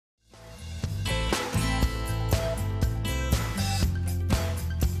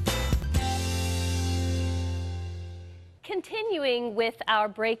continuing with our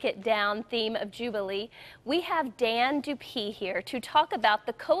Break It Down theme of Jubilee, we have Dan Dupee here to talk about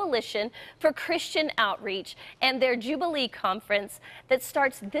the Coalition for Christian Outreach and their Jubilee Conference that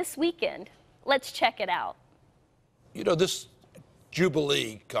starts this weekend. Let's check it out. You know, this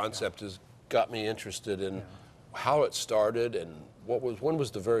Jubilee concept has got me interested in how it started and when was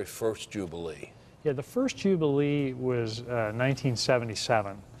the very first Jubilee? Yeah, the first Jubilee was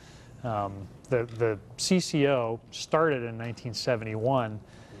 1977. The CCO started in 1971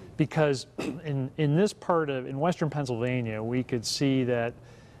 because in this part of, in western Pennsylvania, we could see that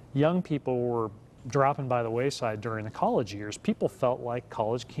young people were dropping by the wayside during the college years. People felt like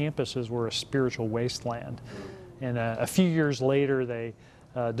college campuses were a spiritual wasteland. And a few years later, they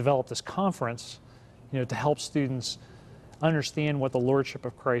developed this conference, to help students understand what the Lordship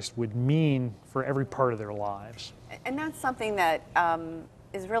of Christ would mean for every part of their lives. And that's something that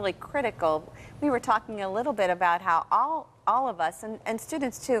is really critical. We were talking a little bit about how all of us, and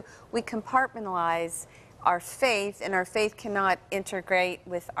students too, we compartmentalize our faith, and our faith cannot integrate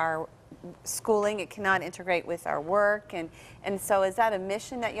with our schooling, it cannot integrate with our work, and so is that a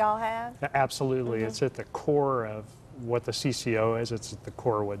mission that y'all have? Absolutely. It's at the core of what the CCO is, it's at the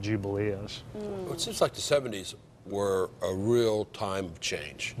core of what Jubilee is. Well, it seems like the 70s were a real time of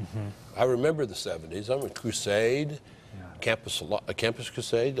change. I remember the 70s. I'm in Crusade, Campus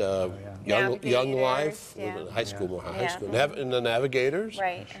Crusade, Young Life, high school, and the Navigators.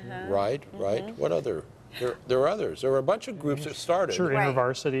 Right. Right. What other? There are others. There were a bunch of groups that started. Sure,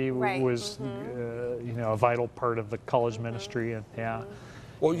 InterVarsity was, a vital part of the college ministry, and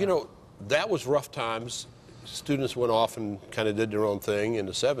Well, that was rough times. Students went off and kind of did their own thing in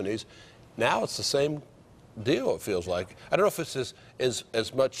the 70s. Now it's the same deal, it feels like. I don't know if it's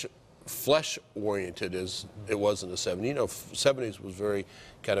as much flesh-oriented as it was in the 70s. 70s was very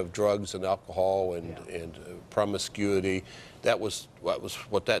kind of drugs and alcohol and promiscuity. That was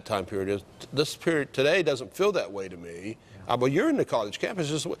what that time period is. This period today doesn't feel that way to me. But you're in the college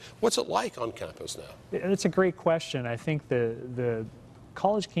campus. What's it like on campus now? It's a great question. I think the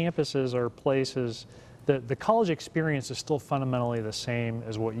college campuses are places, the college experience is still fundamentally the same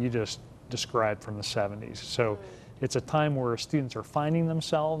as what you just described from the 70s. So it's a time where students are finding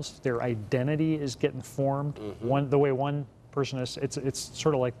themselves, their identity is getting formed. The way one person is, it's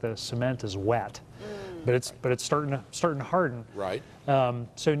sort of like the cement is wet, but it's starting to harden. Right.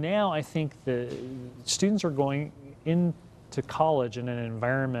 So now I think the students are going into college in an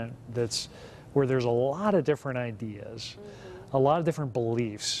environment where there's a lot of different ideas, a lot of different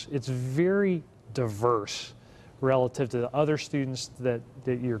beliefs. It's very diverse relative to the other students that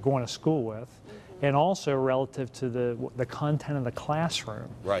you're going to school with, and also relative to the content of the classroom.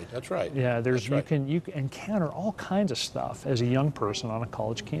 Right, that's right. Yeah, you can encounter all kinds of stuff as a young person on a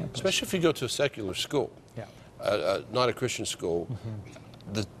college campus. Especially if you go to a secular school, not a Christian school.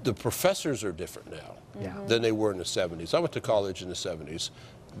 The professors are different now than they were in the 70s. I went to college in the 70s.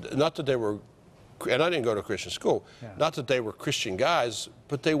 Not that they were, and I didn't go to a Christian school, not that they were Christian guys,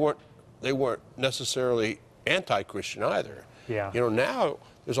 but they weren't necessarily anti-Christian either. Now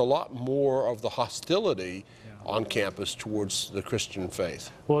there's a lot more of the hostility on campus towards the Christian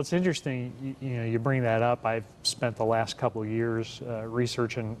faith. Well, it's interesting, you bring that up. I've spent the last couple of years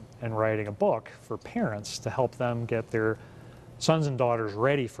researching and writing a book for parents to help them get their sons and daughters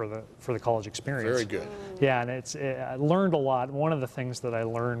ready for the college experience. Very good. Yeah, and I learned a lot. One of the things that I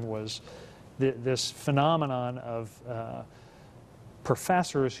learned was this phenomenon of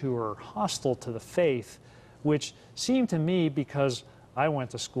professors who are hostile to the faith, which seemed to me, because I went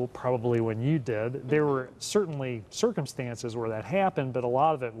to school probably when you did, there were certainly circumstances where that happened, but a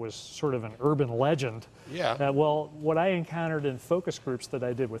lot of it was sort of an urban legend. Well, what I encountered in focus groups that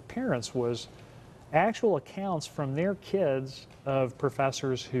I did with parents was actual accounts from their kids of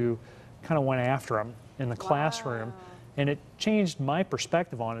professors who kind of went after them in the classroom, and it changed my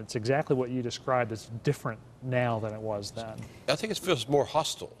perspective on it. It's exactly what you described. It's different now than it was then. I think it feels more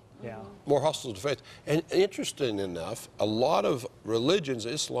hostile. More hostile to faith. And interesting enough, a lot of religions,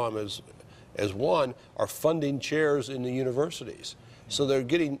 Islam as one, are funding chairs in the universities. So they're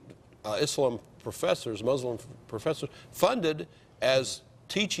getting Islam professors, Muslim professors, funded as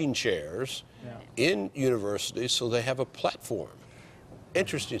teaching chairs in universities, so they have a platform.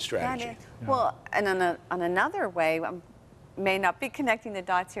 Interesting strategy. Well, and on another way, I may not be connecting the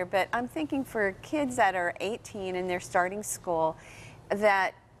dots here, but I'm thinking for kids that are 18 and they're starting school,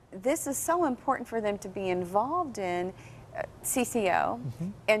 that this is so important for them to be involved in CCO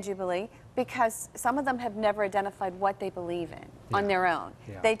and Jubilee, because some of them have never identified what they believe in on their own.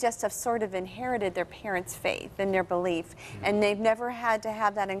 Yeah. They just have sort of inherited their parents' faith and their belief, and they've never had to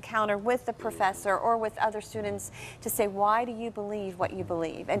have that encounter with the professor or with other students to say, why do you believe what you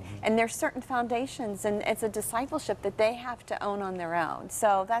believe? And there's certain foundations, and it's a discipleship that they have to own on their own.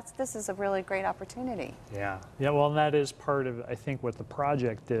 So this is a really great opportunity. Yeah, well, and that is part of, I think, what the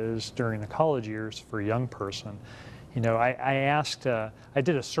project is during the college years for a young person. You know, I asked, I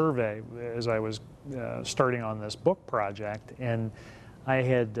did a survey as I was starting on this book project, and I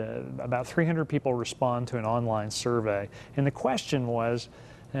had about 300 people respond to an online survey. And the question was,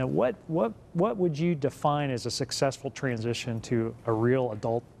 what would you define as a successful transition to a real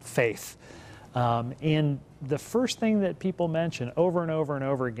adult faith? And the first thing that people mentioned over and over and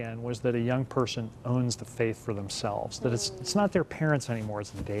over again was that a young person owns the faith for themselves, that it's not their parents anymore,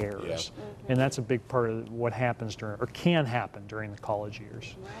 it's theirs. Yeah. And that's a big part of what happens during, or can happen during the college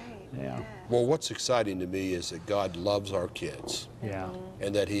years. Right. Yeah. Well, what's exciting to me is that God loves our kids, Yeah.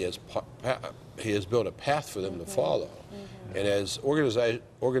 and that He has built a path for them to follow. And as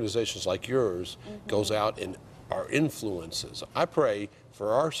organizations like yours goes out and our influences, I pray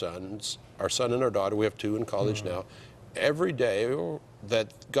for our sons, our son and our daughter, we have 2 in college now, every day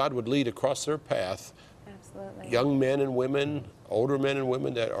that God would lead across their path Absolutely. young men and women, older men and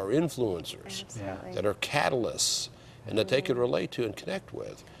women that are influencers, Absolutely. that are catalysts, and that they could relate to and connect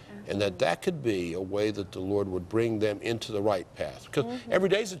with. And that could be a way that the Lord would bring them into the right path. Because every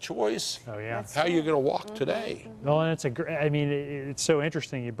day's a choice. Oh, yeah. How are you going to walk today? Well, and I mean, it's so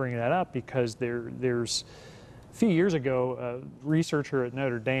interesting you bring that up, because there's, a few years ago, a researcher at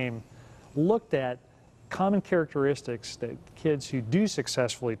Notre Dame looked at common characteristics that kids who do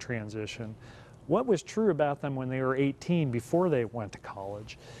successfully transition, what was true about them when they were 18 before they went to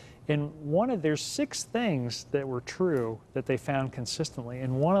college. And there's 6 things that were true that they found consistently,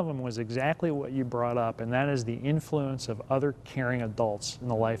 and one of them was exactly what you brought up, and that is the influence of other caring adults in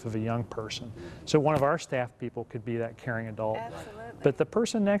the life of a young person. So one of our staff people could be that caring adult, Absolutely. but the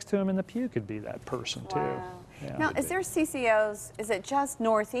person next to him in the pew could be that person too. Wow. Yeah. Now, is there CCOs, is it just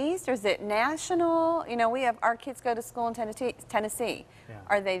Northeast, or is it national? You know, we have, our kids go to school in Tennessee. Yeah.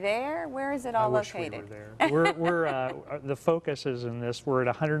 Are they there? Where is it all I wish located? we were there. We're the focus is in this. We're at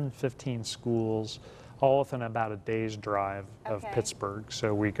 115 schools, all within about a day's drive of Okay. Pittsburgh.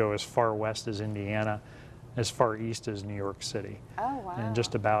 So we go as far west as Indiana, as far east as New York City, Oh, wow. and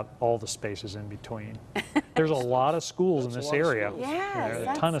just about all the spaces in between. There's a lot of schools in That's this a lot of area. schools. Yes, There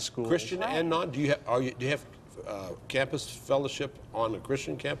are a ton of schools. Christian and non, do you have campus fellowship on the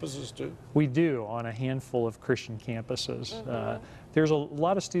Christian campuses too? We do, on a handful of Christian campuses. There's a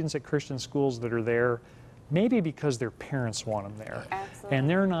lot of students at Christian schools that are there maybe because their parents want them there. Absolutely. And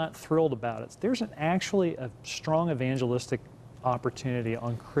they're not thrilled about it. There's actually a strong evangelistic opportunity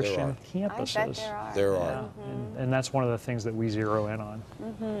on Christian campuses. I bet there are. There Yeah, are. and that's one of the things that we zero in on.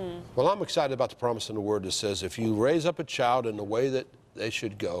 Well, I'm excited about the promise in the Word that says, if you raise up a child in the way that they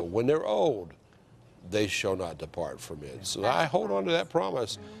should go, when they're old, they shall not depart from it. So I hold on to that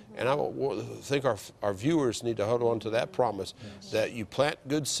promise, and I think our viewers need to hold on to that promise, that you plant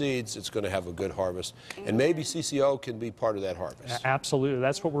good seeds, it's going to have a good harvest. And maybe CCO can be part of that harvest. Absolutely,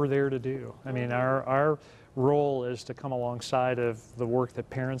 that's what we're there to do. I mean, our role is to come alongside of the work that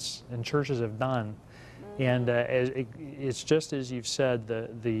parents and churches have done. And it's just as you've said,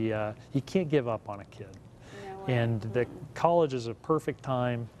 you can't give up on a kid. No, And the college is a perfect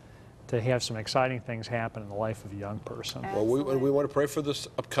time to have some exciting things happen in the life of a young person. Well, we want to pray for this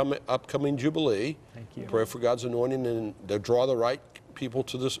upcoming Jubilee. Thank you. Pray for God's anointing and to draw the right people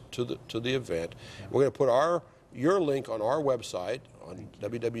to the event. We're going to put your link on our website on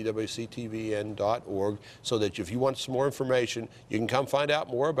www.ctvn.org, so that if you want some more information, you can come find out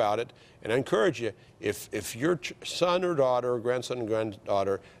more about it. And I encourage you, if your son or daughter or grandson and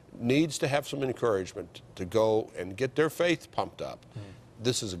granddaughter needs to have some encouragement to go and get their faith pumped up,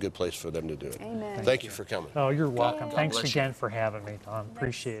 this is a good place for them to do it. Amen. Thank you for coming. Oh, you're welcome. Yay. Thanks bless you. again for having me, Tom.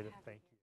 Appreciate it. Thank you.